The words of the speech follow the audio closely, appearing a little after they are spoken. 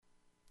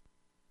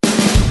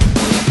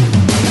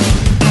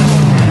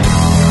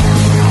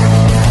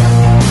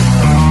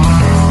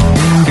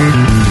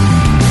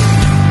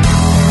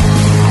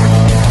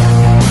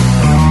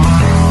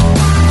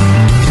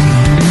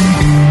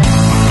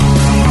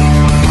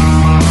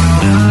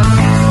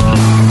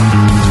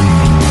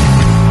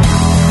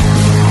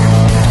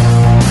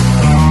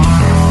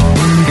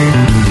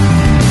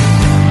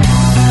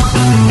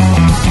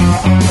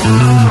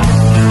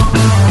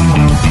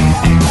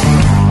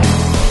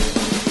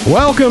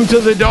Welcome to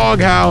the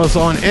DawgHouse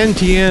on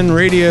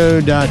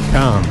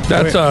ntnradio.com.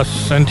 That's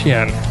us,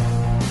 NTN.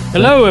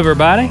 Hello,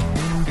 everybody.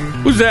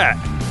 Who's that?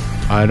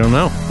 I don't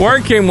know.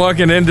 Warren came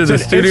walking into the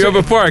studio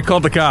before I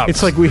called the cops.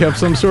 It's like we have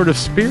some sort of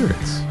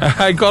spirits.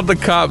 I called the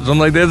cops. I'm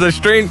like, there's a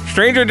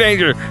stranger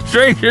danger.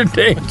 Stranger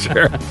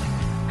danger.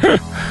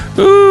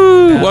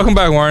 Ooh, welcome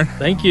back, Warren.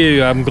 Thank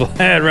you. I'm glad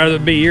I'd rather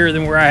be here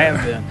than where I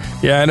have been.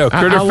 Yeah, I know.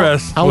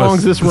 Critterfest. How long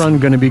is this run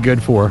going to be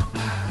good for?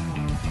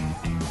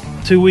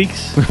 2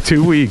 weeks.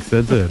 2 weeks.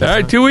 That's it. All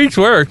right, 2 weeks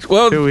works.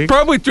 Well,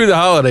 probably through the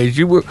holidays.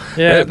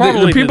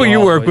 The people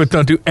you work with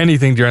don't do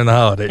anything during the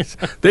holidays.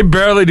 They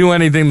barely do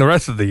anything the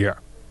rest of the year.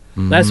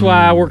 That's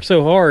why I work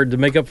so hard to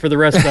make up for the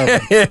rest of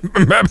it.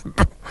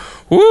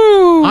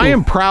 Woo! I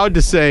am proud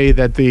to say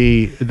that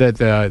the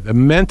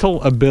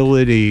mental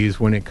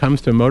abilities when it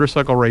comes to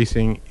motorcycle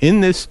racing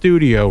in this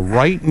studio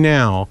right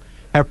now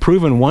have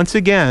proven once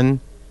again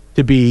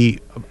to be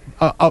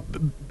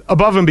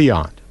above and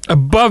beyond.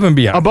 Above and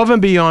beyond. Above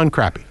and beyond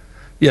crappy.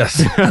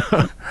 Yes.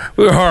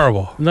 We were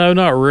horrible. No,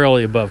 not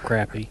really above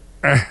crappy.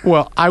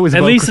 Well, I was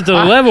at least at the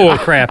level of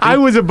crappy. I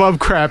was above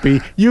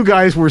crappy. You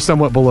guys were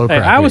somewhat below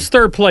crappy. I was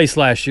third place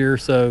last year,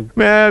 so.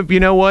 You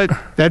know what?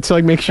 That's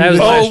like makes you.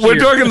 We're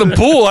talking the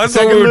pool. I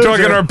thought we were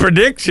talking our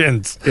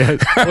predictions.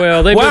 Yes.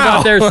 Well, they've been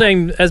out there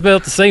saying that's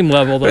about the same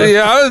level, though.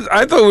 Yeah,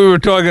 I thought we were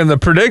talking the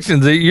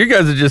predictions. You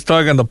guys are just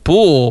talking the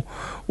pool,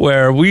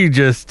 where we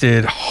just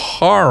did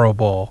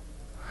horrible.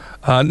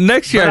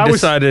 Next year, I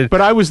decided.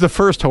 But I was the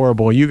first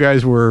horrible. You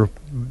guys were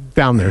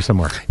down there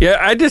somewhere. Yeah,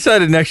 I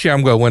decided next year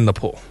I'm going to win the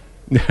pool.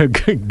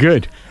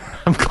 Good.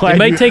 I'm glad. It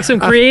may take some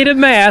creative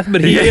math,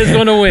 but he is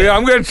going to win. Yeah,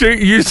 I'm going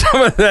to use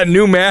some of that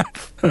new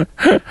math. I'm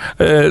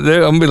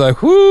going to be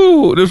like,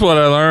 whoo, this is what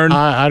I learned.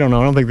 I don't know.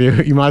 I don't think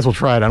you might as well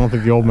try it. I don't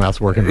think the old math's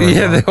working very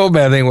well. The old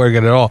math ain't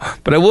working at all.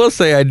 But I will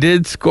say I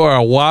did score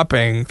a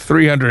whopping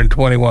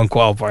 321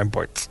 qualifying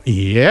points.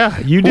 Yeah,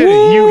 you did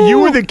it. You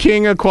were the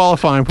king of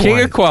qualifying points.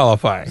 King of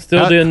qualifying.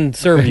 Still didn't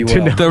serve you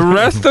well. The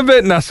rest of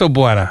it, not so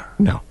buena.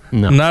 No.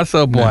 Not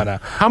so buena.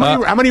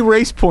 How many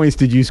race points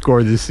did you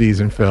score this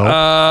season,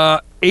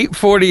 Phil?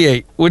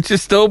 848, which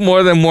is still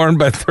more than Warren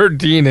by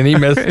 13, and he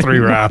missed 3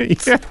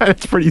 rounds. Yeah,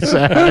 that's pretty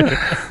sad.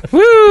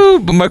 Woo!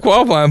 But my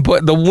qualifying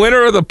point, the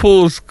winner of the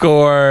pool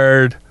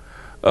scored.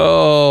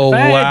 Oh,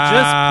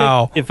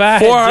 wow. If I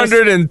had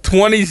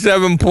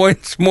 427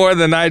 points more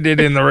than I did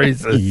in the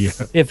races. Yeah.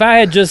 If I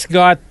had just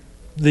got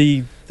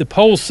the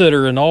pole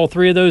sitter in all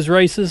 3 of those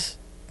races,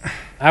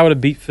 I would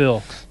have beat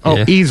Phil. Oh,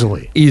 yeah.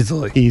 Easily.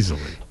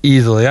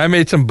 I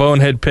made some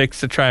bonehead picks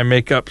to try and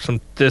make up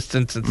some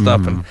distance and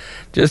stuff, and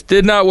just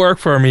did not work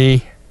for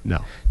me.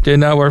 No.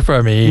 Did not work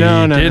for me.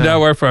 Did not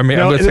work for me.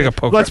 I'm going to take a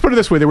poker. Let's put it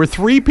this way. There were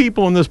 3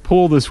 people in this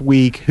pool this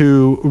week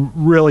who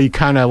really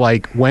kind of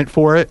went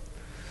for it,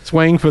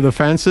 swaying for the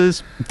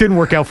fences. Didn't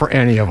work out for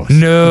any of us.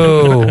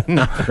 No.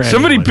 Not for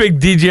Somebody anyone. picked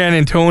DJ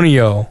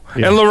Antonio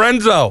and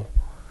Lorenzo.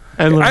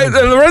 And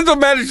Lorenzo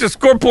managed to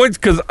score points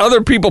because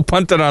other people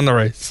punted on the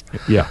race.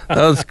 Yeah.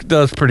 That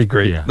was pretty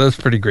great. Yeah. That was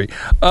pretty great.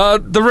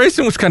 The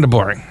racing was kind of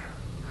boring.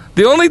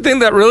 The only thing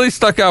that really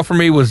stuck out for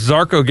me was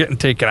Zarco getting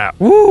taken out.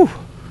 Woo!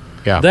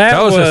 Yeah.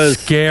 That was a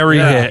scary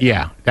hit.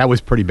 Yeah, that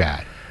was pretty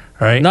bad.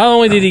 Right? Not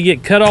only did he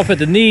get cut off at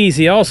the knees,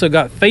 he also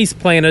got face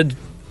planted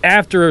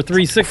after a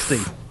 360.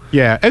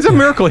 Yeah, as a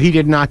miracle, he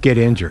did not get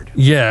injured.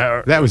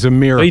 Yeah. That was a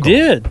miracle. He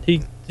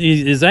did.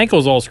 His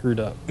ankle's all screwed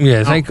up. Yeah,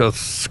 his ankle's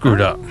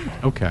screwed up.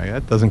 Okay,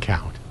 that doesn't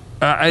count.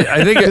 I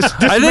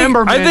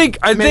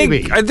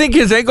think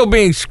his ankle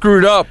being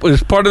screwed up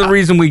was part of the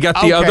reason we got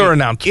the other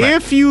announcement.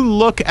 If you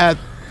look at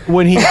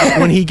when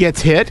he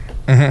gets hit,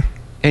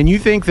 and you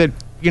think that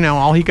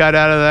all he got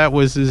out of that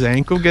was his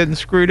ankle getting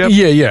screwed up,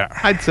 yeah,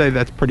 I'd say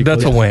that's pretty.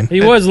 That's a win.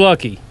 He was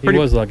lucky.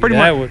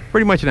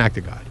 Pretty much an act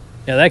of God.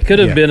 Yeah, that could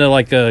have been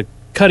a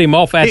cut him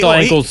off at the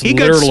ankles.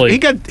 Literally,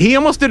 he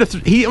almost did a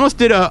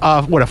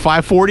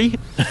 540. When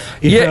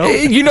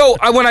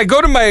I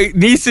go to my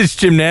niece's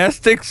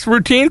gymnastics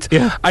routines,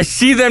 I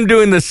see them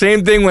doing the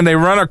same thing when they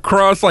run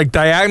across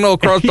diagonal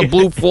across the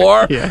blue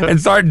floor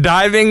and start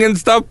diving and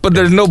stuff. But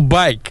there's no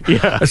bike,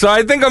 so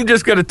I think I'm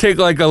just gonna take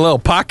a little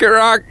pocket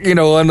rock, one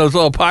of those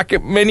little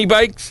pocket mini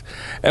bikes,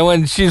 and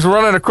when she's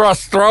running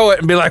across, throw it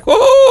and be like,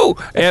 "Whoa!"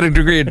 Add a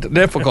degree of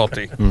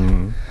difficulty,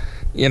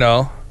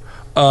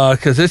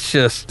 because it's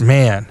just,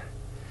 man,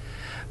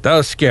 that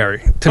was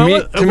scary. To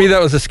me,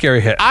 that was a scary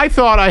hit. I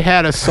thought I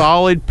had a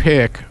solid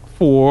pick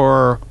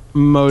for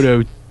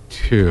Moto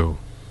 2.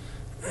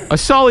 A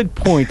solid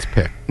points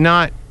pick.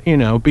 Not,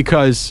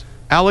 because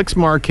Alex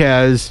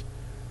Marquez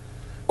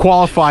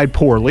qualified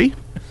poorly,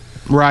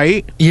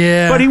 right?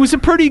 Yeah. But he was a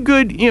pretty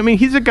good,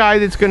 he's a guy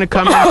that's going to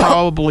come in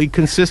probably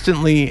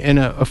consistently in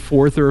a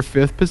 4th or a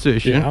 5th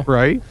position,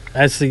 right?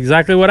 That's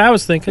exactly what I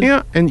was thinking.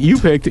 Yeah, and you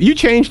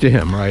changed to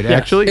him, right? Yes.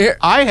 Actually,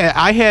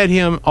 I had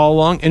him all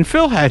along, and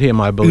Phil had him,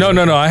 I believe.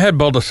 No, I had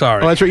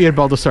Baldessari. Oh, that's right, you had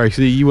Baldessari,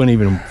 so you went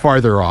even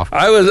farther off.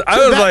 I was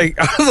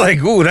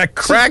like, ooh, that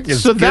crack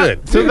is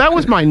good. So that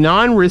was my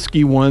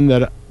non-risky one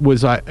that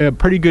was a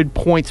pretty good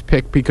points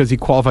pick because he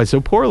qualified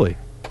so poorly.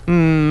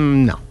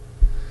 No.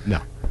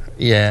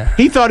 Yeah.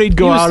 He thought he'd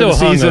go was out of the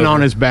still season hungover.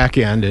 on his back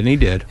end, and he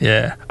did.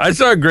 Yeah. I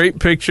saw a great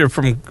picture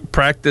from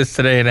practice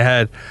today, and it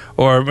had,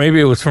 or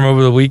maybe it was from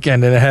over the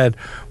weekend, and it had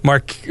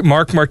Mark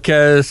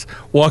Marquez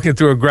walking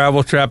through a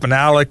gravel trap and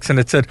Alex, and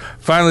it said,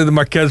 finally the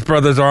Marquez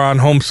brothers are on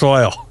home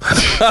soil.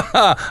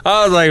 I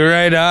was like,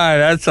 right on.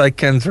 That's like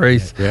Ken's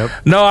race. Yep.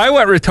 No, I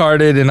went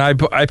retarded, and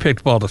I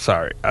picked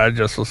Baldassarre. I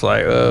just was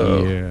like,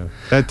 oh. Yeah.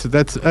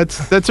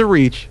 That's a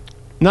reach.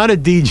 Not a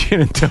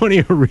DJ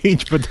Antonio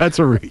reach, but that's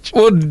a reach.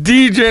 Well,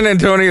 DJ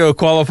Antonio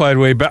qualified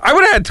way back. I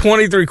would have had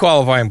 23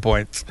 qualifying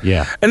points.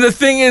 Yeah. And the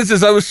thing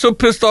is I was so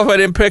pissed off I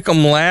didn't pick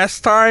him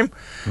last time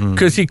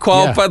because he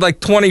qualified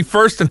like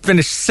 21st and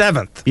finished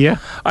 7th. Yeah.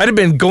 I'd have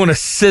been going to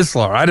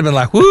Sizzler. I'd have been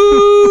like,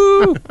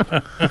 woo!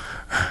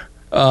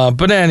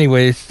 But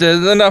anyways,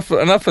 enough of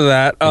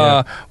that.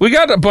 Yeah. We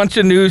got a bunch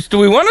of news. Do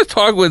we want to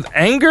talk with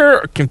anger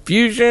or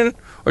confusion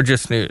or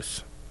just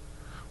news?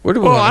 Where do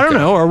we Well, want to I don't go?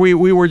 know. Or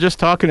we were just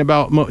talking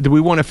about. Do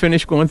we want to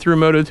finish going through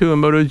Moto2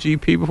 and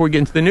MotoGP before we get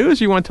into the news?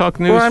 Or you want to talk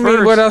news Well, I mean,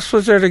 first? what else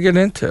was there to get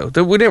into?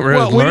 We didn't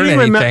really learn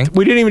anything.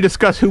 We didn't even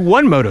discuss who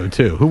won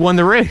Moto2, who won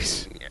the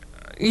race.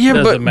 Yeah,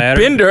 Doesn't but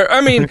matter. Binder. I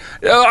mean,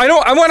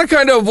 I want to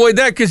kind of avoid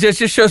that because it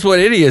just shows what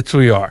idiots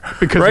we are,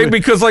 right?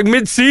 Because like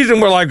mid-season,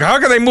 we're like, how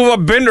can they move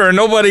up Binder and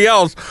nobody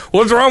else?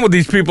 What's wrong with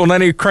these people? And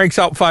then he cranks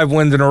out 5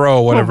 wins in a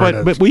row,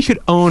 whatever. But we should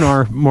own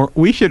our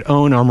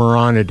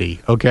morality,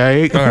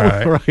 okay? All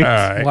right, Right? all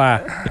right.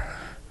 Why?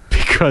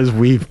 Because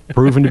we've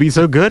proven to be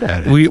so good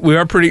at it. We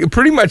are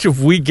pretty much. If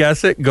we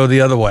guess it, go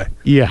the other way.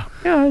 Yeah.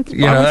 You know,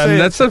 and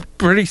that's a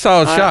pretty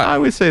solid shot. I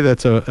would say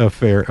that's a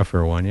fair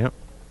one. Yep.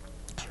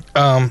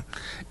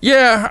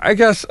 Yeah, I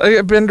guess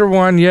Binder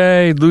won.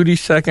 Yay, Ludi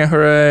second.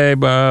 Hooray!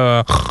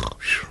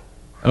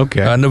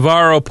 Okay.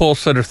 Navarro pole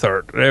sitter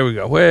third. There we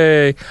go.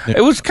 Way. Yeah.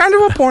 It was kind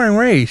of a boring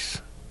race.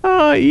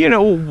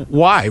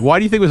 Why? Why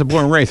do you think it was a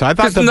boring race? I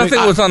thought Because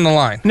nothing was on the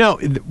line. No,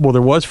 well,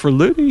 there was for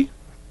Ludi.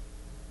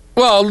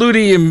 Well,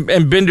 Ludi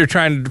and Binder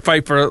trying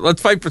to let's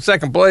fight for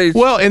second place.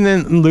 Well, and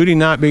then Ludi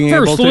not being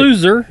able First to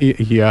loser.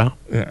 Yeah.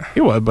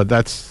 It was, but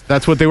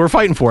that's what they were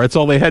fighting for. That's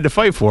all they had to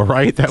fight for,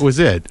 right? That was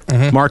it.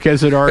 Mm-hmm.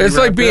 Marquez had already. It's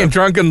like wrapped being up.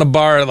 drunk in the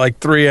bar at like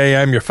 3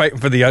 a.m. You're fighting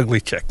for the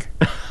ugly chick.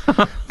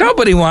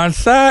 Nobody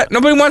wants that.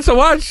 Nobody wants to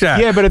watch that.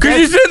 Yeah, but because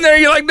you're sitting there,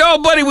 you're like, no,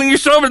 buddy, when you're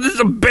sober, this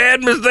is a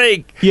bad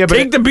mistake. Yeah, but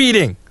take the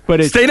beating.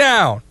 But stay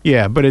down.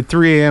 Yeah, but at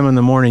 3 a.m. in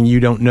the morning, you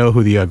don't know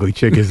who the ugly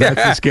chick is.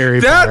 That's the scary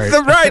part.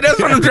 That's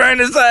what I'm trying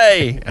to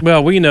say.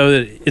 Well, we know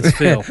that it's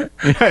Phil.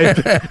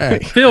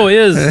 Phil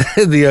is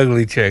the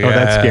ugly chick. Oh,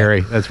 that's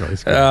scary. That's really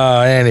scary.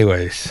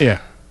 Anyways. Yeah.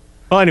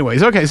 Well,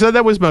 anyways, okay, so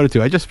that was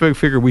Moto2. I just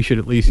figured we should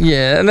at least...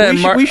 Yeah, and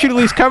then we should at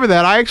least cover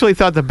that. I actually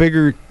thought the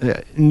bigger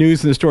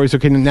news in the story is,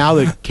 okay, now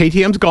that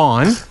KTM's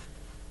gone,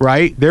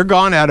 right? They're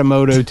gone out of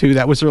Moto2.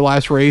 That was their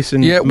last race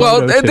in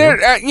Moto2.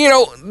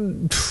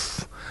 They're,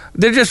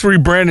 they're just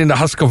rebranding the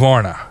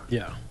Husqvarna.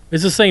 Yeah.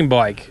 It's the same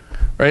bike.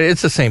 Right?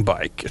 It's the same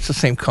bike. It's the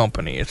same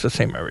company. It's the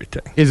same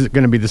everything. Is it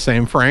going to be the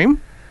same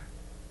frame?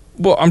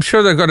 Well, I'm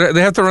sure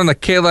they have to run the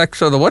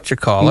Kalex or the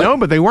whatchamacallit. No,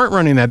 but they weren't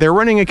running that. They're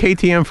running a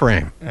KTM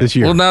frame this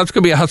year. Well, now it's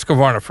going to be a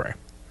Husqvarna frame.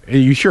 Are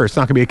you sure it's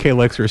not going to be a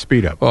Kalex or a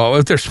Speedo? Well,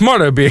 if they're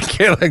smart, it'd be a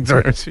Kalex or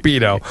a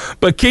Speedo.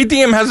 But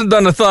KTM hasn't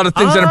done a thought of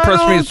things that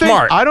impress me as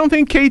smart. I don't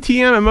think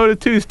KTM and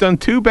Moto2's done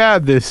too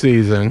bad this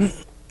season,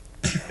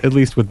 at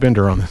least with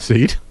Binder on the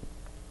seat.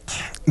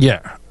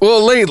 Yeah.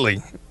 Well,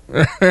 lately.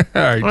 All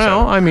right,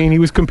 well, I mean, he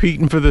was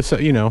competing for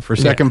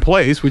second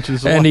place, which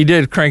is and he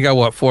did crank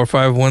out 4 or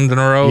 5 wins in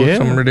a row,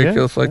 something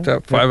ridiculous like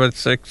that, 5 out of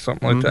 6,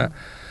 something like that.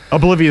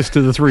 Oblivious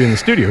to the 3 in the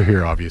studio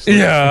here, obviously.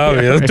 Yeah,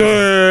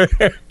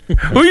 obviously.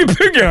 Who you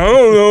picking? I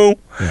don't know.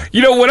 Yeah.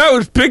 You know, when I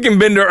was picking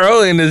Binder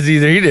early in the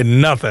season, he did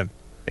nothing.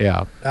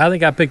 Yeah, I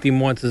think I picked him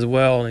once as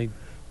well, and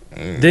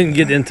he didn't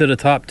get into the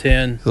top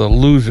 10. He's a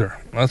loser.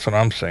 That's what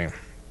I'm saying.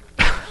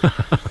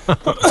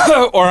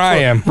 Or I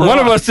am. One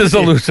of us is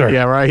a loser.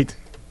 Yeah, right.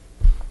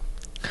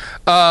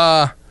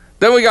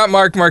 Then we got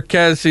Marc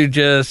Marquez, who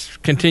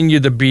just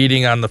continued the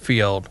beating on the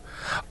field.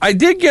 I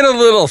did get a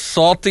little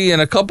salty,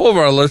 and a couple of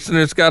our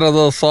listeners got a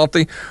little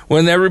salty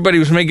when everybody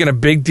was making a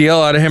big deal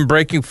out of him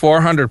breaking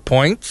 400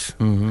 points.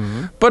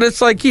 Mm-hmm. But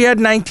it's like he had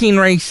 19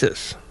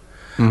 races.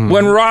 Mm-hmm.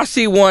 When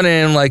Rossi won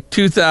in like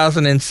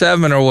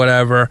 2007 or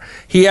whatever,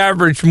 he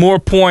averaged more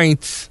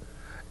points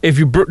if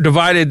you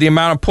divided the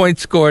amount of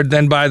points scored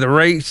then by the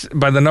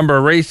number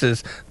of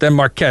races than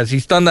Marquez.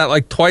 He's done that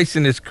like twice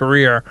in his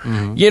career.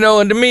 Mm-hmm. You know,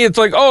 and to me it's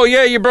like, oh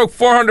yeah, you broke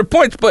 400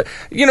 points, but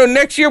you know,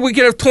 next year we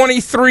could have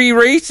 23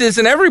 races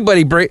and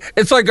everybody break.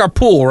 It's like our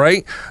pool,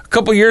 right? A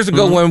couple years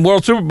ago when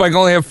World Superbike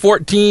only had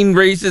 14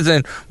 races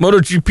and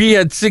MotoGP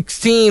had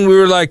 16, we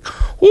were like,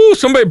 ooh,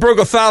 somebody broke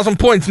 1,000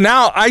 points.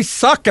 Now I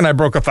suck and I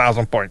broke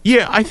 1,000 points.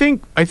 Yeah, I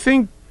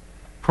think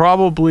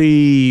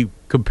probably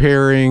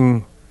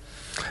comparing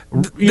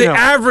the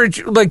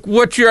average, like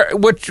what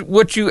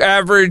you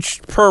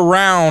averaged per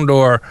round,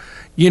 or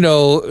you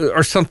know,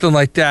 or something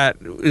like that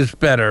is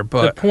better.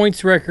 But the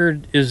points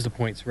record is the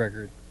points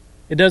record.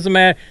 It doesn't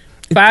matter.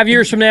 5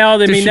 years from now,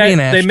 they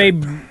may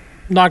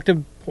knock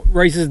the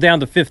races down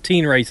to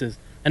 15 races.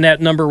 and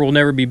that number will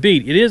never be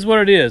beat. It is what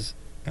it is.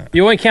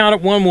 You only count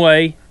it one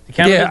way. You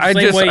count it the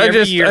same way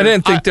every year. I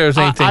didn't think there was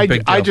anything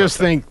big deal. I just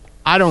think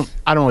I don't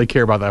really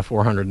care about that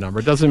 400 number.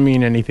 It doesn't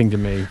mean anything to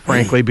me,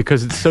 frankly,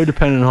 because it's so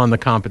dependent on the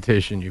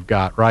competition you've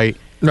got, right?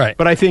 Right.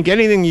 But I think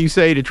anything you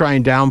say to try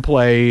and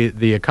downplay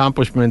the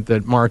accomplishment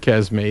that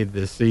Marquez made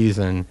this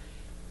season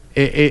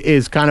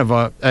is kind of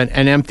an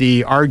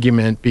empty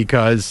argument,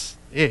 because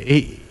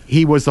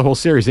he was the whole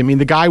series. I mean,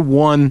 the guy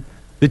won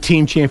the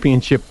team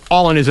championship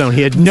all on his own.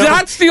 He had no.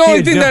 That's the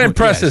only thing that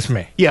impresses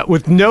me. Yeah,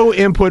 with no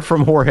input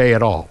from Jorge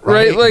at all.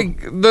 Right,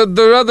 like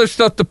the other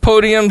stuff, the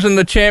podiums and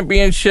the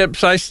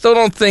championships, I still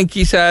don't think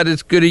he's had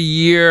as good a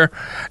year.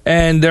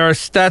 And there are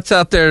stats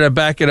out there that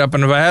back it up.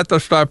 And if I have to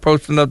start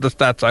posting up the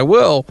stats, I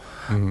will.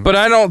 Mm-hmm. But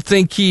I don't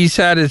think he's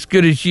had as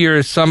good a year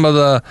as some of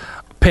the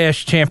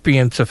past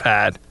champions have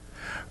had,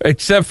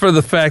 except for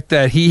the fact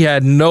that he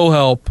had no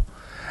help.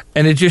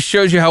 And it just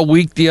shows you how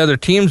weak the other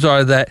teams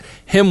are, that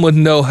him with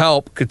no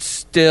help could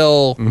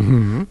still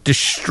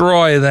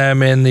destroy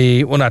them in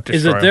the... Well, not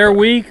destroy Is it their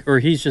week, or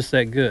he's just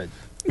that good?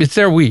 It's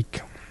their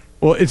week.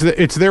 Well,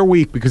 it's their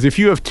week, because if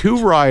you have two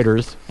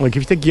riders, like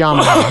if you take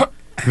Yamaha,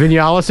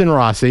 Vinales and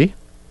Rossi,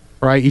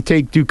 right? You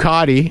take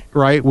Ducati,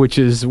 right, which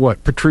is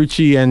what,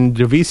 Petrucci and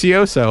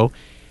Dovizioso,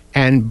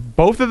 and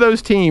both of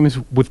those teams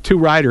with two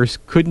riders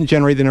couldn't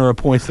generate the number of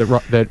points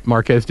that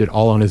Marquez did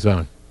all on his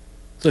own.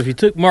 So if you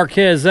took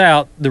Marquez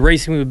out, the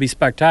racing would be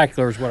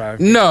spectacular, is what I...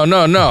 No.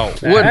 No,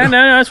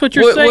 that's what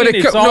you're saying.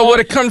 What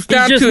it comes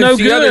down to is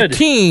the other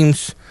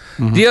teams...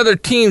 Mm-hmm. The other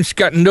teams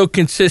got no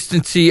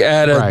consistency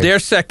out of their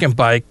second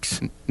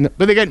bikes. No,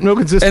 but they got no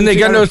consistency. And they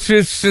got no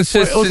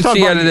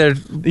consistency out of their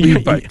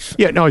lead bikes.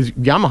 Yeah, no,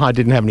 Yamaha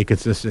didn't have any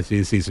consistency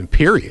this season,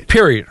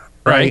 period.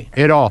 Right?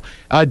 At all.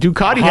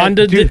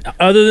 Ducati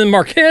other than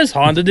Marquez,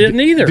 Honda didn't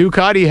either.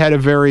 Ducati had a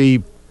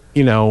very,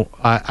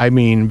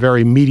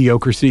 very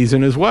mediocre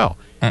season as well.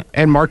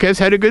 And Marquez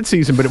had a good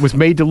season, but it was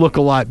made to look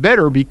a lot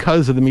better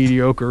because of the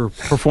mediocre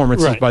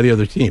performances by the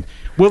other team.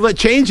 Will that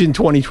change in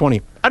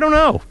 2020? I don't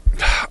know.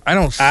 I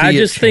don't see I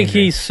just think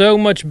he's so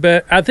much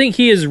better. I think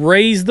he has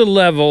raised the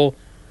level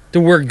to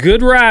where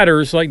good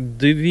riders, like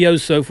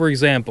Dovizioso, for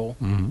example,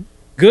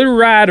 good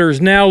riders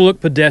now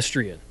look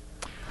pedestrian.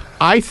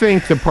 I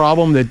think the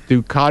problem that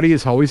Ducati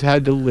has always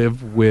had to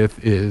live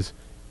with is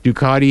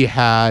Ducati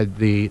had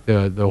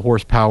the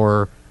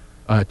horsepower,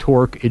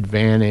 torque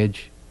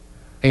advantage,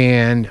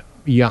 and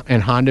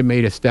Honda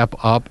made a step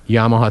up.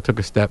 Yamaha took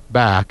a step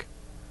back.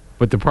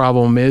 But the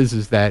problem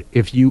is that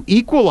if you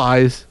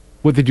equalize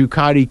what the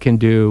Ducati can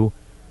do,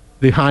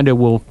 the Honda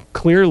will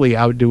clearly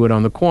outdo it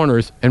on the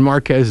corners. And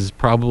Marquez is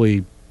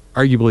probably,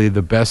 arguably,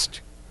 the best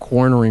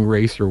cornering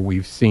racer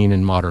we've seen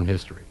in modern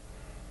history.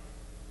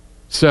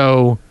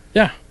 So,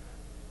 yeah,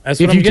 that's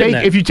what I'm getting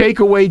at. If you take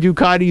away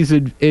Ducati's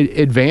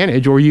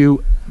advantage,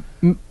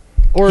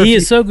 he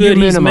is so good,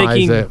 he's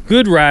making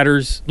good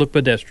riders look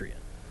pedestrian.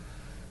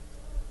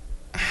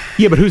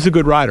 Yeah, but who's a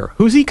good rider?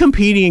 Who's he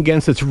competing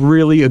against that's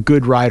really a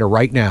good rider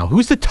right now?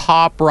 Who's the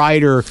top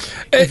rider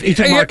if you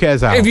took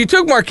Marquez out? If you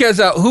took Marquez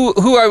out,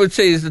 who I would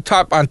say is the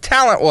top on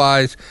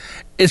talent-wise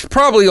is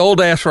probably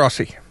old-ass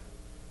Rossi.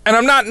 And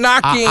I'm not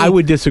knocking... I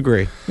would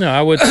disagree. No,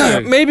 I would...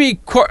 maybe...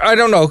 I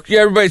don't know.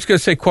 Yeah, everybody's going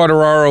to say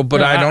Quartararo,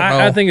 but I don't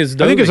know. I think it's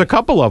Dovey. I think there's a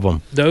couple of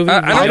them.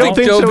 I don't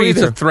think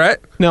Dovey's a threat.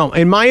 No,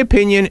 in my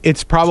opinion,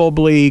 it's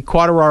probably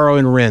Quartararo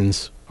and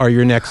Rins are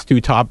your next two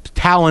top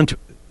talent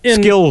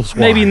skills.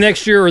 Maybe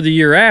next year or the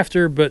year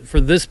after, but for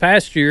this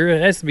past year,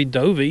 it has to be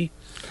Dovey.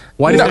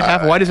 Why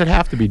does it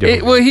have to be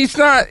Dovey? Well, he's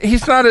not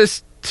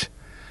as...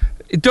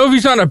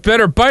 Dovey's on a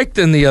better bike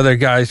than the other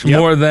guys,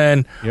 more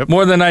than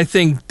I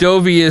think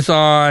Dovey is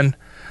on.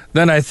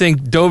 Then I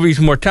think Dovey's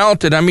more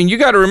talented. I mean, you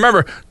got to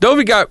remember,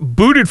 Dovey got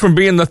booted from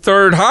being the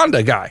third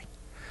Honda guy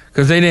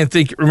because they didn't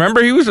think.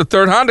 Remember, he was the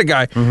third Honda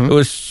guy. It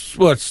was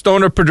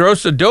Stoner,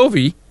 Pedrosa,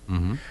 Dovey,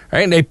 right?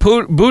 And they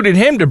booted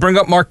him to bring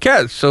up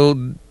Marquez.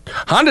 So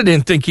Honda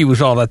didn't think he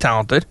was all that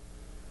talented,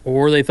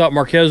 or they thought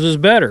Marquez was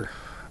better,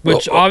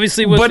 which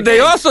obviously was. But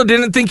they also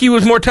didn't think he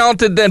was more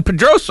talented than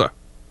Pedrosa.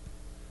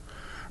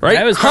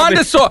 Right?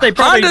 Honda saw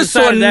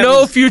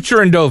no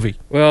future in Dovey.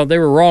 Well, they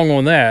were wrong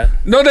on that.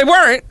 No, they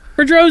weren't.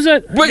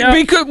 Pedrosa.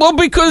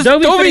 Because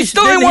Dovey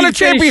still ain't won a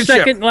championship.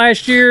 Second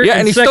last year. Yeah,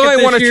 and he still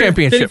ain't won a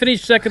championship. Did he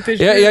finish second this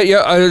year?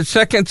 Yeah.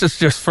 Seconds is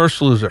just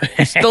first loser.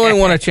 He still ain't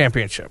won a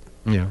championship.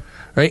 Yeah.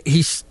 Right?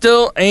 He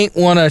still ain't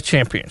won a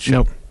championship.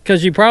 Nope.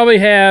 Because you probably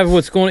have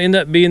what's going to end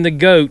up being the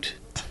GOAT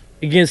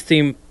against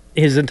him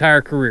his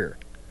entire career.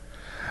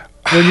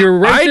 When you're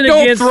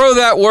racing throw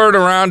that word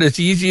around as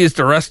easy as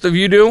the rest of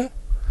you do.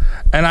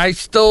 And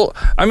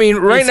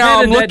right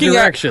now I'm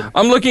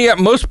looking at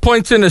most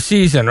points in the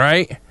season,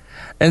 right?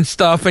 And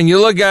stuff, and you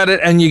look at it,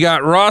 and you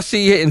got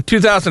Rossi in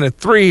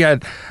 2003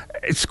 had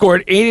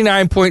scored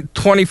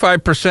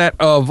 89.25%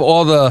 of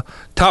all the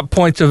top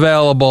points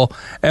available,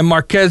 and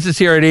Marquez is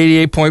here at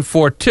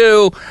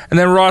 88.42, and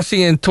then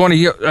Rossi in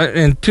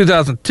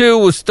 2002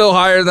 was still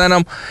higher than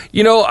him.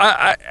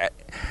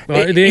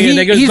 Well,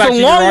 he's a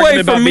long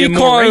way from me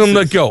calling him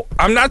the GOAT.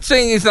 I'm not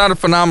saying he's not a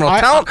phenomenal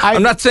talent.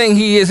 I'm not saying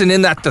he isn't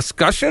in that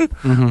discussion,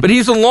 but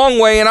he's a long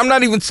way, and I'm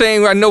not even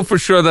saying I know for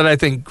sure that I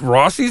think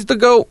Rossi's the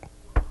GOAT.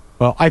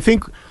 Well, I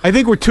think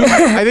we're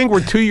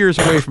 2 years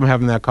away from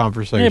having that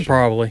conversation. Yeah,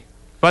 probably.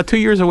 About 2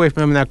 years away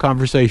from having that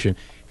conversation.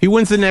 He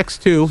wins the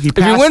next two. He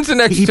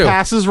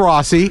passes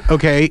Rossi,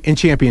 okay, in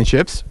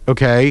championships,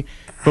 okay,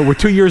 but we're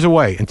 2 years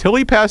away. Until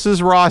he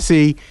passes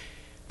Rossi,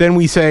 then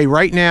we say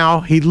right now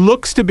he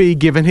looks to be,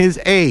 given his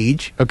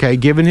age,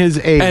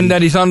 and that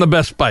he's on the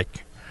best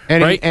bike.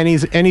 And, right?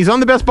 he's on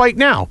the best bike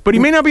now, but he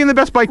may not be in the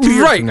best bike 2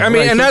 years from now. I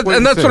mean, and that's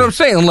what I'm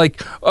saying.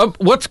 Like,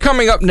 what's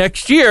coming up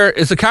next year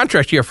is a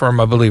contract year for him,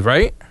 I believe,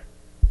 right?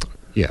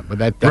 Yeah, but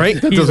that right.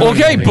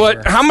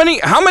 But how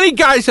many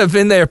guys have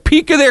in their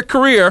peak of their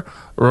career,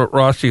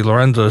 Rossi,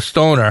 Lorenzo,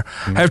 Stoner,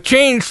 have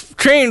trained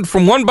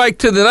from one bike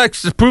to the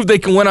next to prove they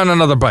can win on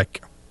another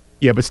bike?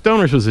 Yeah, but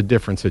Stoner's was a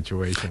different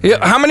situation. Yeah,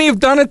 right? How many have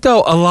done it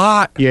though? A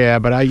lot. Yeah,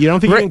 but you don't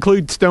think you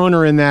include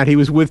Stoner in that? He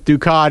was with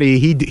Ducati.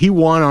 He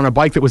won on a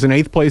bike that was an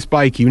 8th place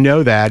bike. You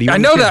know that. I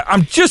know that.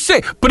 I'm just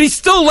saying. But he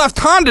still left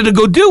Honda to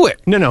go do it.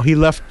 No, he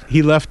left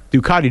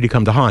Ducati to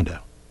come to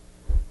Honda.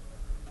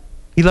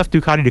 He left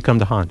Ducati to come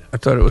to Honda. I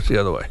thought it was the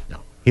other way.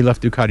 No, he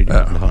left Ducati to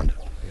come to Honda.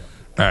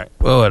 All right.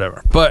 Well,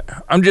 whatever. But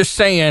I'm just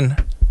saying.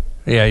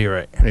 Yeah, you're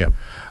right. Yeah.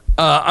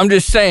 I'm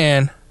just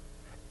saying.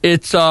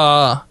 It's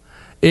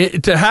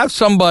to have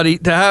somebody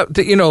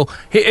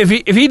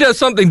if he does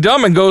something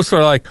dumb and goes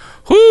for like,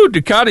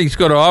 Ducati's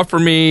going to offer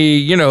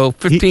me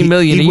 $15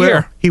 million a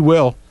year. He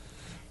will,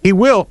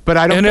 but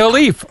I don't. And he'll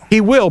leave. He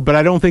will, but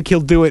I don't think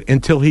he'll do it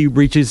until he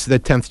reaches the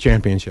 10th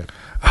championship.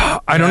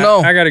 I don't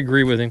know. I got to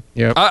agree with him.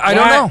 Yeah, I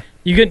don't know.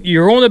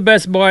 You're on the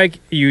best bike.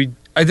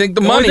 I think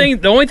the money.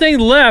 The only thing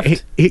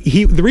left.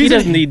 He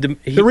doesn't need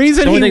the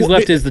reason. The only thing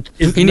left is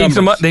he needs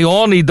the money. They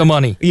all need the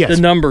money. Yes,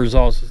 the numbers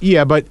also.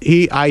 Yeah, but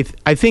I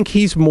think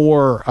he's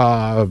more,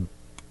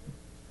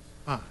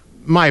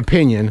 my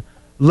opinion,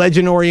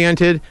 legend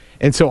oriented,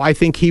 and so I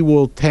think he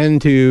will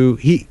tend to.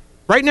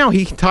 Right now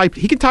he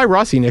can tie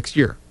Rossi next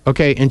year.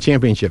 Okay, in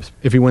championships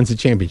if he wins the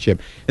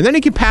championship, and then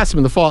he can pass him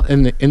in the fall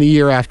in the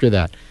year after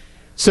that.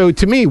 So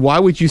to me, why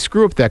would you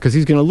screw up that? Because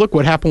he's going to look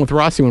what happened with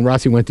Rossi when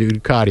Rossi went to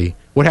Ducati.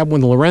 What happened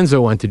when Lorenzo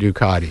went to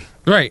Ducati?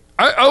 Right.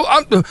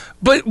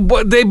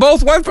 But they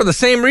both went for the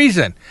same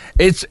reason.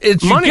 It's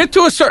money. You get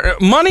to a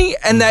certain money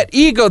and that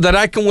ego that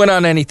I can win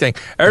on anything.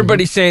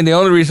 Everybody's saying the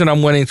only reason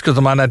I'm winning is because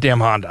I'm on that damn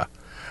Honda,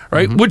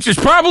 right? Which is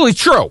probably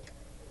true.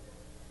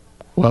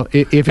 Well,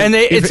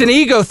 it's an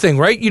ego thing,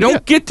 right? You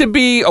don't get to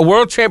be a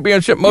world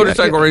championship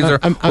motorcycle racer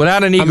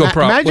without an ego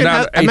problem.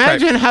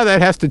 Imagine how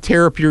that has to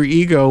tear up your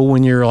ego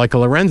when you're like a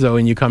Lorenzo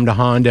and you come to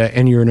Honda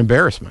and you're an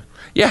embarrassment.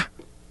 Yeah.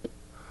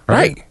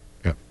 Right.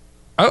 Yeah.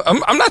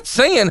 I'm not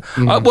saying.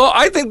 Well,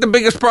 I think the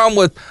biggest problem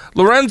with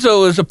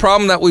Lorenzo is a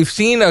problem that we've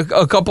seen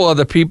a couple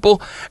other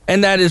people,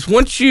 and that is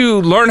once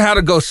you learn how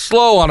to go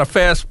slow on a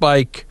fast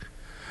bike,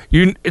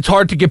 it's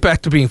hard to get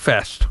back to being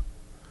fast.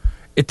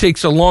 It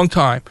takes a long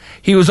time.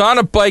 He was on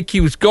a bike.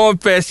 He was going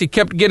fast. He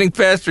kept getting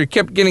faster.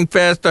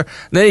 And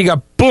then he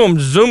got,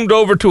 zoomed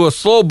over to a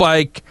slow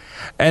bike,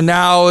 and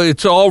now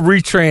it's all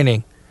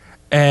retraining.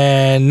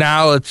 And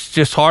now it's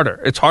just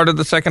harder. It's harder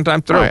the second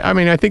time through. Right. I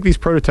mean, I think these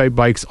prototype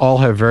bikes all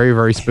have very,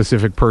 very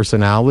specific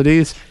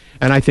personalities.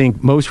 And I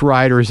think most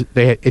riders,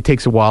 it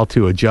takes a while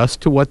to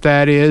adjust to what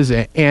that is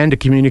and to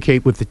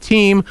communicate with the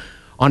team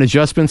on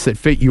adjustments that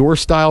fit your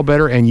style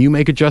better, and you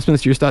make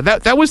adjustments to your style.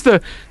 That was the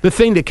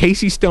thing that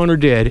Casey Stoner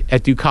did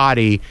at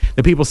Ducati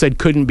that people said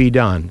couldn't be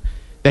done,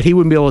 that he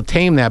wouldn't be able to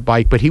tame that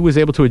bike, but he was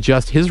able to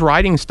adjust his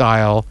riding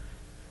style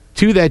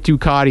to that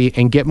Ducati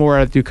and get more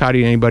out of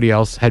Ducati than anybody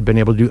else had been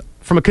able to do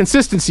from a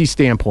consistency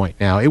standpoint.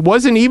 Now, it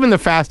wasn't even the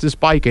fastest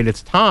bike at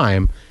its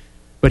time,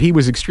 but he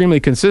was extremely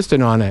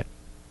consistent on it.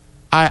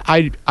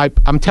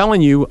 I'm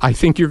telling you, I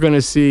think you're going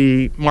to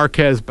see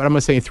Marquez, but I'm going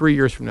to say 3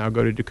 years from now,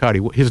 go to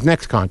Ducati. His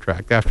next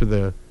contract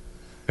after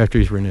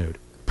he's renewed.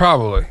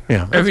 Probably.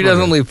 Yeah. If he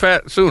doesn't leave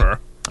sooner.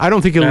 I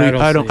don't think he'll leave.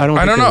 I don't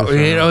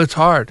know. It's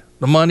hard.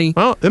 The money.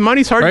 Well, the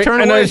money's hard to turn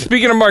and away.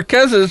 Speaking of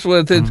Marquez's,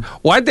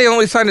 why'd they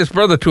only sign his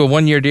brother to a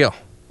 1-year deal?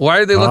 Why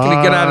are they looking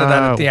to get out of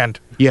that at the end?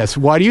 Yes.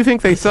 Why do you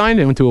think they signed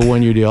him to a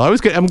 1-year deal?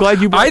 I'm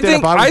glad you brought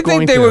that up.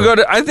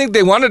 I think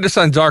they wanted to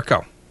sign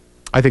Zarco.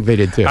 I think they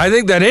did too. I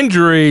think that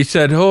injury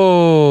said,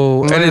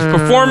 and his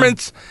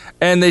performance,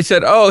 and they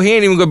said, he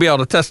ain't even going to be able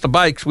to test the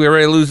bikes. We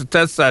already lose a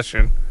test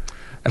session.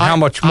 And how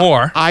much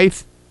more?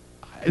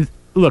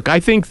 Look, I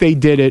think they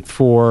did it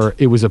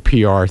it was a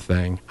PR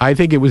thing. I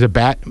think it was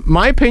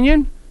my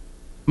opinion,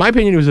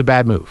 it was a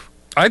bad move.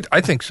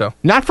 I think so.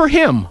 Not for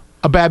him,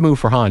 a bad move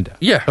for Honda.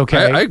 Yeah,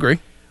 okay. I agree.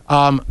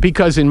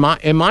 Because in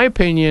my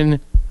opinion,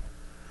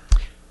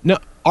 no,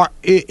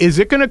 is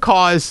it going to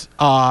cause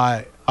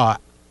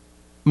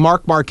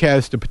Marc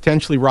Marquez to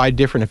potentially ride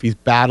different if he's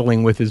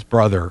battling with his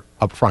brother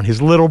up front,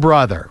 his little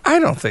brother? I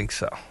don't think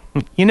so.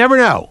 You never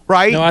know,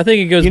 right? No, I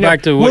think it goes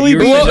back to what you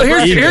were saying.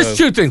 Well, here's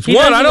two things.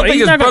 One, I don't think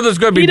his brother's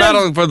going to be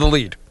battling for the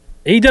lead.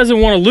 He doesn't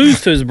want to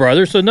lose to his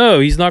brother, so no,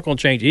 he's not going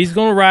to change it. He's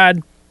going to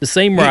ride the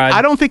same ride.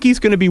 I don't think he's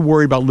going to be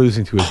worried about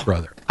losing to his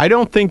brother. I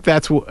don't think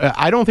that's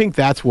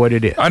what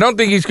it is. I don't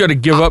think he's going to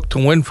give up to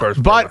win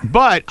first.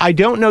 But I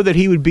don't know that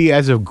he would be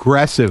as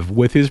aggressive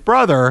with his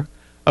brother,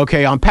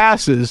 on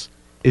passes,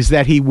 is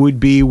that he would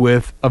be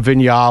with a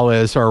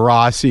Vinales or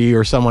Rossi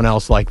or someone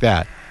else like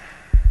that.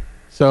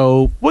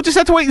 So we'll just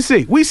have to wait and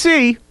see.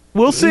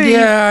 We'll see.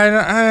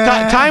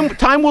 Yeah,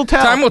 time will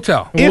tell. Time will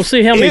tell. We'll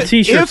see how many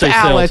T-shirts they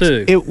sell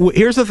too.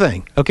 Here's the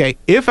thing. Okay,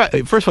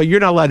 first of all, you're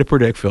not allowed to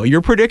predict, Phil.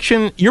 Your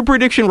prediction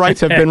rights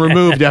have been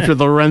removed after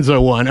the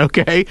Lorenzo one.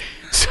 Okay,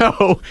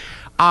 so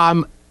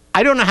I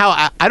don't know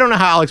how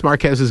Alex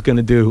Marquez is going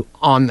to do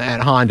on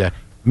that Honda.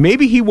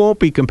 Maybe he won't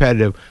be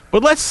competitive,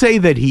 but let's say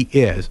that he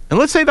is, and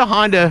let's say the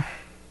Honda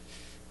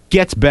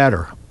gets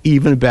better,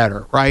 even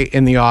better, right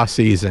in the off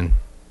season.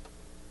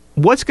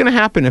 What's going to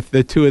happen if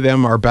the two of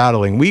them are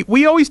battling?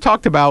 We always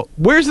talked about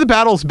where's the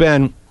battles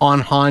been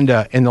on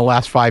Honda in the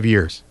last 5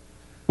 years.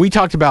 We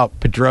talked about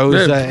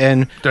Pedrosa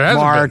and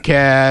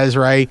Marquez,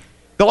 right?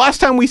 The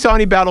last time we saw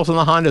any battles on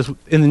the Hondas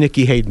in the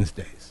Nicky Hayden's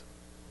days.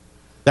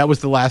 That was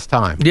the last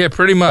time. Yeah,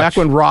 pretty much. Back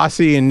when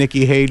Rossi and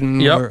Nicky Hayden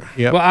were...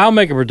 Well, I'll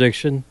make a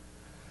prediction.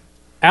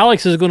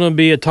 Alex is going to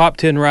be a top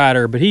 10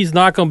 rider, but he's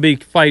not going to be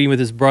fighting with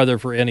his brother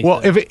for anything.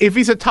 Well, if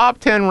he's a top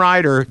 10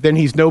 rider, then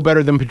he's no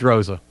better than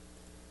Pedrosa.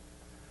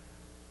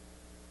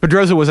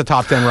 Pedrosa was a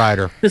top 10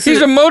 rider. He's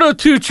a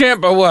Moto2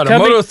 champ, or what? A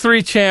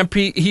Moto3 champ.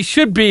 He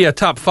should be a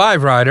top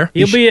 5 rider.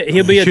 He'll be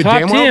a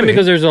top 10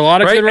 because there's a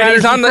lot of good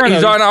riders. And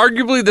he's on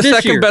arguably the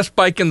second best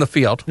bike in the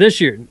field this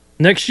year.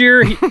 Next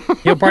year,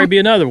 he'll probably be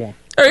another one.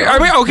 I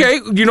mean, okay,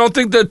 you don't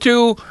think the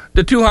two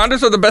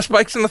Hondas are the best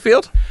bikes in the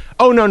field?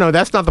 Oh, no,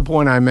 that's not the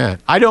point I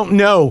meant. I don't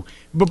know.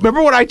 But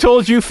remember what I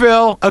told you,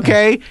 Phil?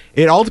 Okay?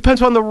 It all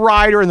depends on the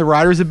rider and the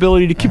rider's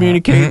ability to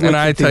communicate. And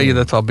I tell you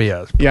that's all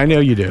BS. Yeah, I know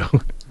you do.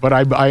 But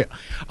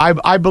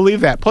I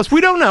believe that. Plus,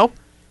 we don't know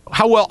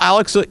how well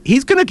Alex.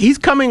 He's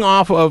coming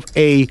off of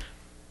a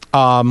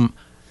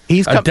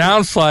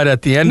downslide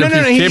at the end of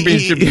his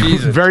championship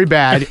season. Very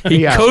bad.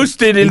 He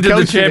coasted into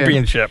the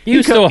championship. He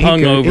was still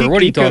hungover.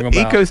 What are you talking about?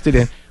 He coasted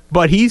in.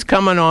 But he's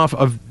coming off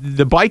of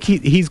the bike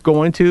he's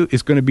going to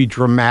is going to be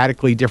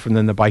dramatically different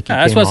than the bike he came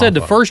off of. That's what I said.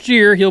 The first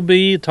year, he'll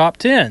be top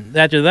 10.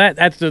 After that,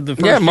 the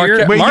first year. Mark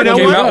came out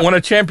and won a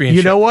championship.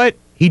 You know what?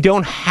 He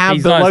don't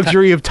have the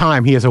luxury of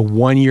time. He has a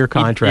 1-year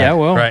contract. Yeah,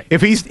 well, right.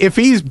 If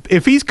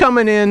he's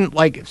coming in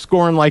like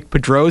scoring like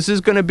Pedrosa is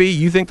going to be,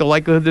 you think the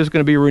likelihood there's going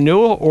to be a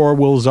renewal, or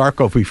will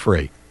Zarco be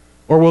free,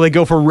 or will they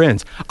go for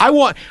Rins?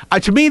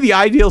 To me, the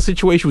ideal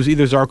situation was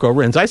either Zarco or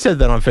Rins. I said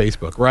that on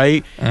Facebook,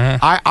 right?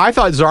 I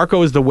thought Zarco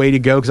was the way to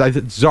go because I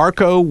thought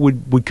Zarco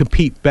would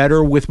compete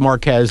better with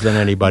Marquez than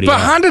anybody else.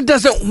 But Honda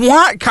doesn't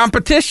want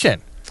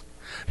competition.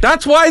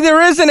 That's why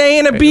there is an A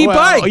and a B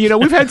bike.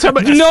 We've had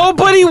somebody.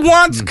 Nobody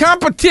wants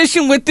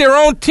competition with their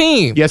own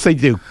team. Yes, they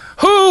do.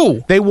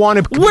 Who? They want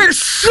to.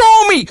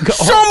 Show me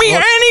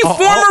any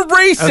form of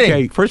racing.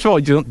 Okay, first of all,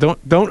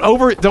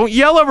 don't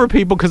yell over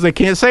people because they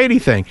can't say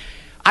anything.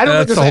 I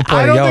don't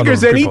think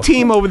there's any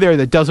team over there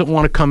that doesn't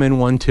want to come in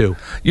 1-2.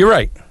 You're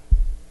right.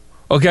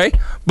 Okay,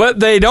 but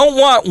they don't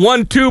want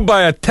 1-2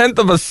 by a 1/10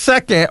 of a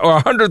second or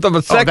 100th of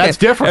a second. That's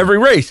different. Every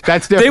race.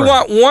 That's different. They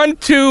want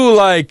 1-2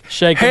 like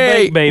shake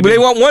and bake, baby. They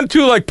want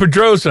 1-2 like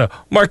Pedrosa.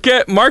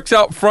 Mark's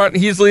out front.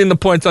 He's leading the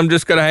points. I'm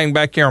just going to hang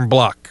back here and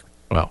block.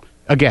 Well,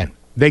 again,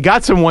 they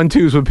got some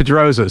 1-2s with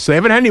Pedrosa, so they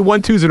haven't had any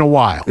 1-2s in a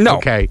while. No.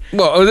 Okay.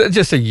 Well,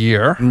 just a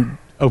year.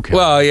 Okay.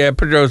 Well, yeah,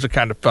 Pedrosa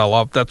kind of fell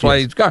off. That's why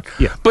he's gone.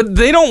 Yeah. But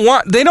they don't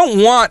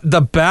want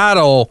the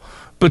battle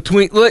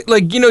between,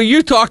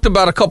 you talked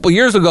about a couple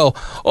years ago,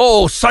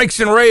 Sykes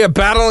and Ray are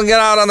battling it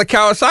out on the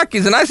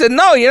Kawasaki's. And I said,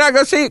 no, you're not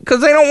going to see it because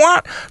they don't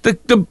want,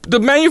 the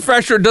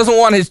manufacturer doesn't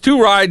want his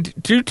two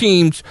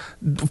teams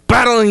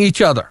battling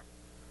each other.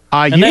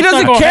 He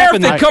doesn't care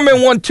if they come in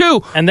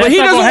 1-2, but he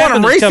doesn't want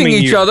them racing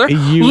each other.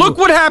 Look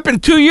what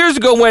happened 2 years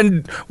ago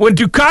when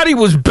Ducati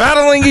was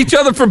battling each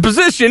other for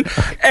position,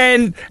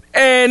 and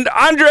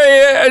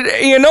Andrea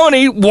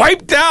Iannone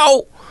wiped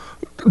out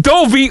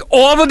Dovi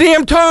all the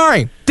damn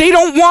time. They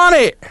don't want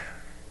it.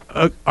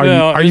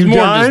 Are you more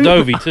done?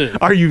 than just Dovi too.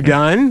 Are you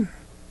done?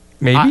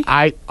 Maybe.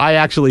 I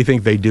actually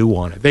think they do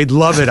want it. They'd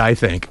love it. I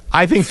think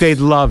they'd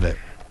love it.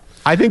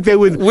 I think they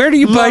would. Where do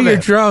you buy your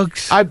it.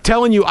 drugs? I'm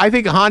telling you, I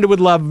think Honda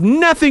would love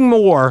nothing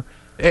more.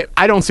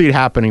 I don't see it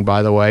happening,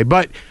 by the way,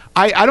 but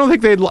I don't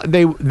think they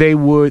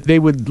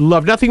would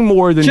love nothing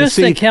more than just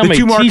to see the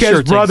two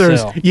Marquez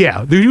brothers.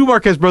 Yeah, the two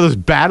Marquez brothers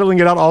battling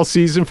it out all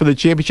season for the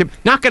championship.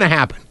 Not going to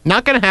happen.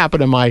 Not going to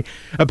happen, in my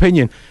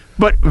opinion.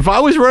 But if I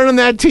was running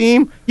that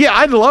team, yeah,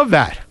 I'd love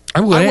that.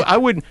 I wouldn't. I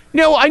wouldn't.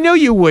 No, I know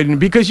you wouldn't,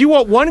 because you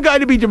want one guy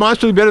to be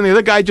demonstrably better than the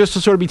other guy just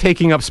to sort of be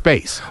taking up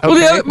space. Okay?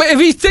 Well, but if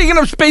he's taking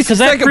up space in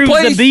that second proves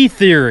place, the B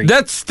theory.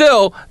 That's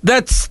still.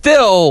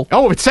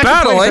 Oh, if it's second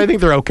battling. place, I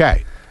think they're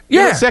okay.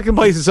 Yeah, second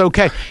place is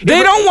okay.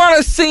 They don't want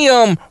to see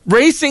them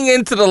racing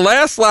into the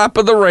last lap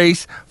of the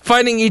race,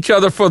 fighting each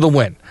other for the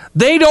win.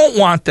 They don't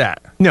want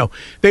that. No,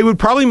 they would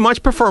probably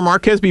much prefer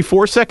Marquez be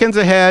 4 seconds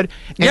ahead,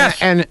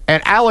 and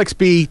Alex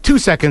be 2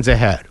 seconds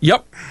ahead.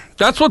 Yep,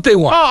 That's what they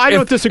want. Oh, I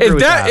don't disagree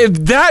with that. If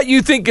that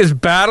you think is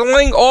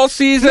battling all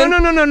season,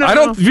 no. I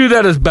don't view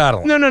that as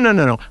battling.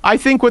 No. I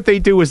think what they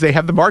do is they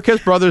have the Marquez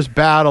brothers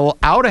battle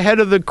out ahead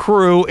of the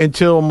crew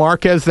until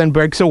Marquez then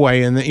breaks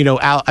away, and he's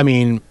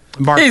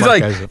Marquez.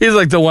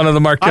 like the one of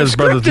the Marquez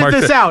brothers. I've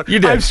scripted this out. You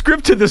did. I've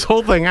scripted this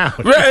whole thing out.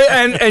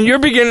 and you're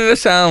beginning to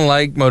sound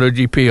like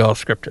MotoGP all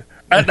scripted.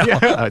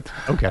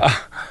 Okay.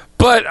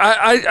 But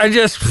I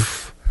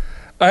just.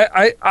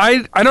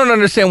 I don't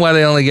understand why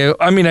they only gave.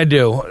 I mean, I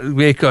do,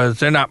 because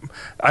they're not.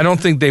 I don't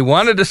think they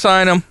wanted to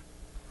sign him.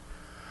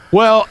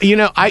 Well,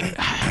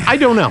 I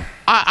don't know.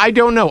 I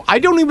don't know. I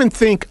don't even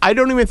think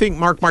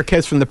Marc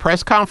Marquez from the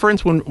press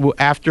conference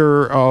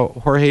after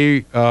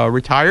Jorge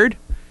retired.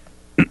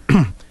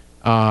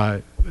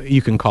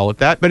 You can call it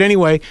that, but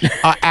anyway,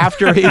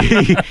 after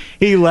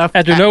he left,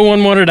 after no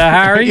one wanted to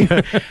hire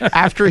him,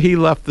 after he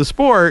left the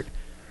sport,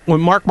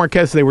 when Marc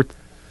Marquez, they were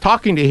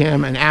talking to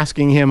him and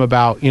asking him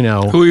about,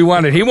 who he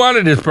wanted. He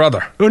wanted his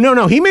brother. Oh,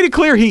 no. He made it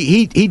clear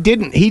he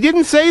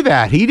didn't say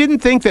that. He didn't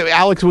think that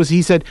Alex was.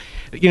 He said,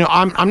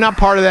 I'm not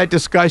part of that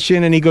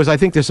discussion. And he goes, I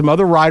think there's some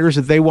other riders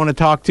that they want to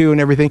talk to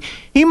and everything.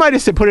 He might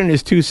have put in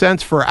his 2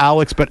 cents for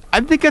Alex, but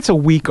I think that's a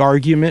weak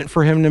argument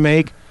for him to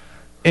make.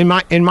 In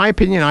my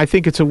opinion, I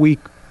think it's a weak.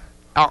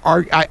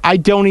 I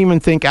don't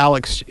even think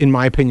Alex, in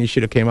my opinion,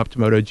 should have came up to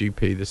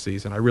MotoGP this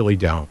season. I really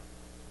don't.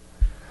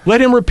 Let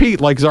him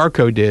repeat like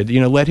Zarco did.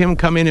 Let him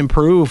come in and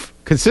prove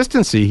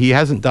consistency. He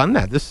hasn't done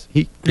that.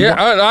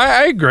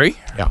 I agree.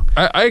 Yeah,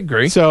 I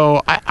agree.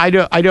 So I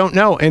don't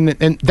know, and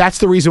that's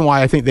the reason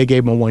why I think they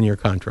gave him a 1-year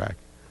contract,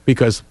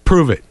 because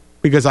prove it.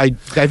 Because I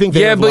think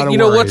they have a lot of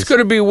worries. What's going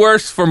to be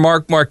worse for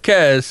Marc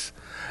Marquez?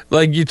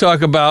 Like you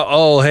talk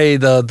about,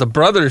 the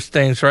brothers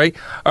things, right?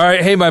 All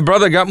right, hey, my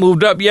brother got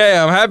moved up.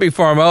 Yeah, I'm happy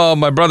for him. Oh,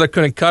 my brother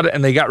couldn't cut it,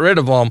 and they got rid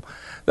of him.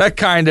 That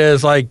kind of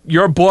is like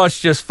your boss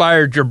just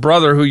fired your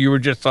brother, who you were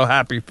just so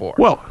happy for.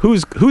 Well,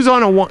 who's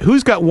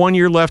got 1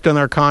 year left on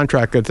their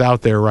contract that's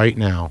out there right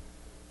now?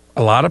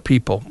 A lot of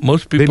people.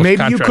 Most people. That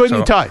maybe you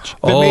couldn't touch.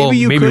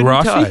 Maybe couldn't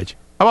Rossi? touch.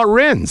 How about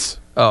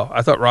Rins? Oh,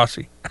 I thought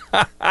Rossi.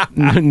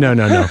 No.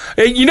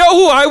 You know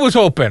who I was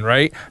hoping,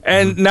 right?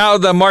 And now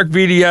the Mark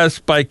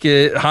VDS bike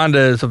Honda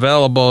is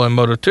available in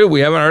Moto 2. We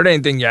haven't heard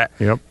anything yet.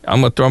 Yep.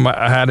 I'm going to throw my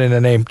hat in the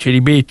name,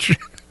 JD Beach.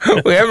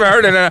 We haven't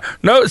heard it.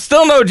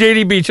 Still no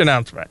JD Beach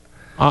announcement.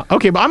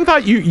 Okay, but I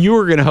thought you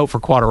were going to hope for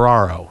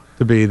Quartararo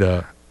to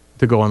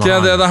go on the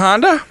Honda. The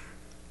Honda?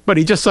 But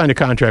he just signed a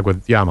contract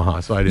with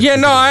Yamaha, so I didn't. Yeah,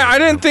 no, I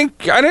didn't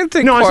think.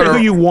 No, I said who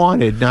you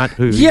wanted, not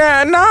who.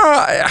 Yeah, no,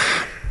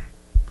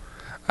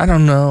 I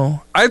don't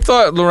know. I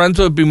thought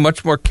Lorenzo would be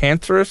much more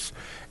cancerous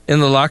in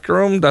the locker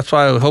room. That's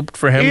why I hoped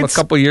for him a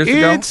couple years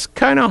ago. It's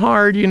kind of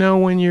hard,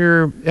 when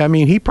you're. I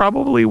mean, he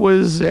probably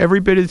was every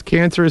bit as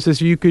cancerous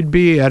as you could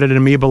be at an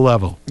amoeba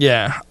level.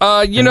 Yeah.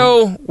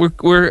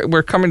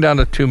 We're coming down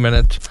to 2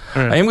 minutes.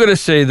 Right. I am going to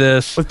say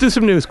this. Let's do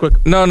some news quick.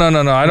 No.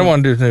 I don't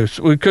want to do news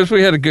because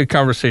we had a good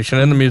conversation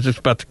and the music's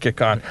about to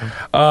kick on.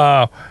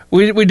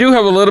 We do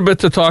have a little bit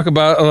to talk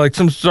about, like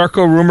some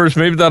Zarco rumors.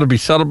 Maybe that'll be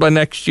settled by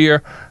next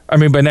week. We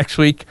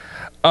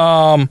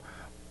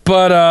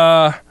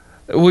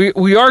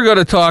are going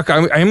to talk.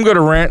 I am going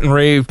to rant and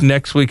rave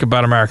next week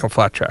about American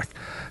Flat Track.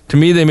 To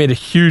me, they made a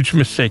huge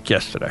mistake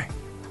yesterday,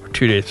 or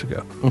 2 days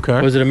ago.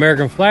 Okay. Was it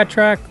American Flat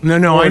Track?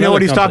 No. I know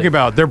what he's talking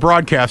about. Their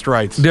broadcast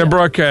rights. Their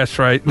broadcast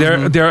right.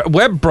 Their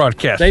web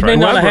broadcast. They may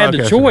not have had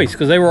the choice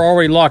because they were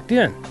already locked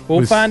in.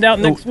 We'll find out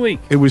next week.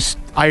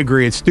 I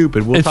agree. It's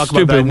stupid. We'll talk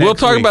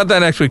about that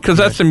next week because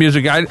that's the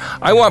music.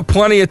 I want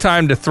plenty of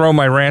time to throw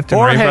my rant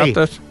and rave about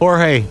this.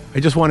 Jorge, I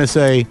just want to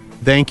say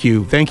thank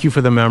you. Thank you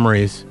for the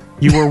memories.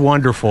 You were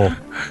wonderful.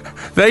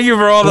 Thank you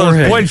for all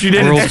those points you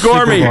didn't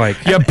score me,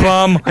 you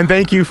bum. And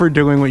thank you for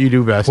doing what you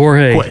do best.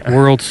 Jorge,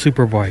 World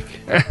Superbike.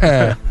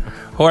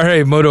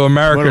 Jorge, Moto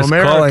America's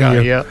calling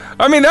you. Yeah.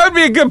 I mean, that would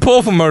be a good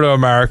pull for Moto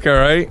America,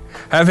 right?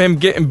 Have him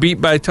getting beat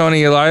by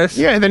Tony Elias?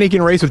 Yeah, and then he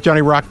can race with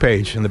Johnny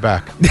Rockpage in the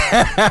back.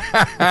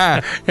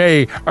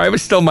 Hey, I would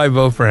still might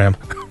vote for him.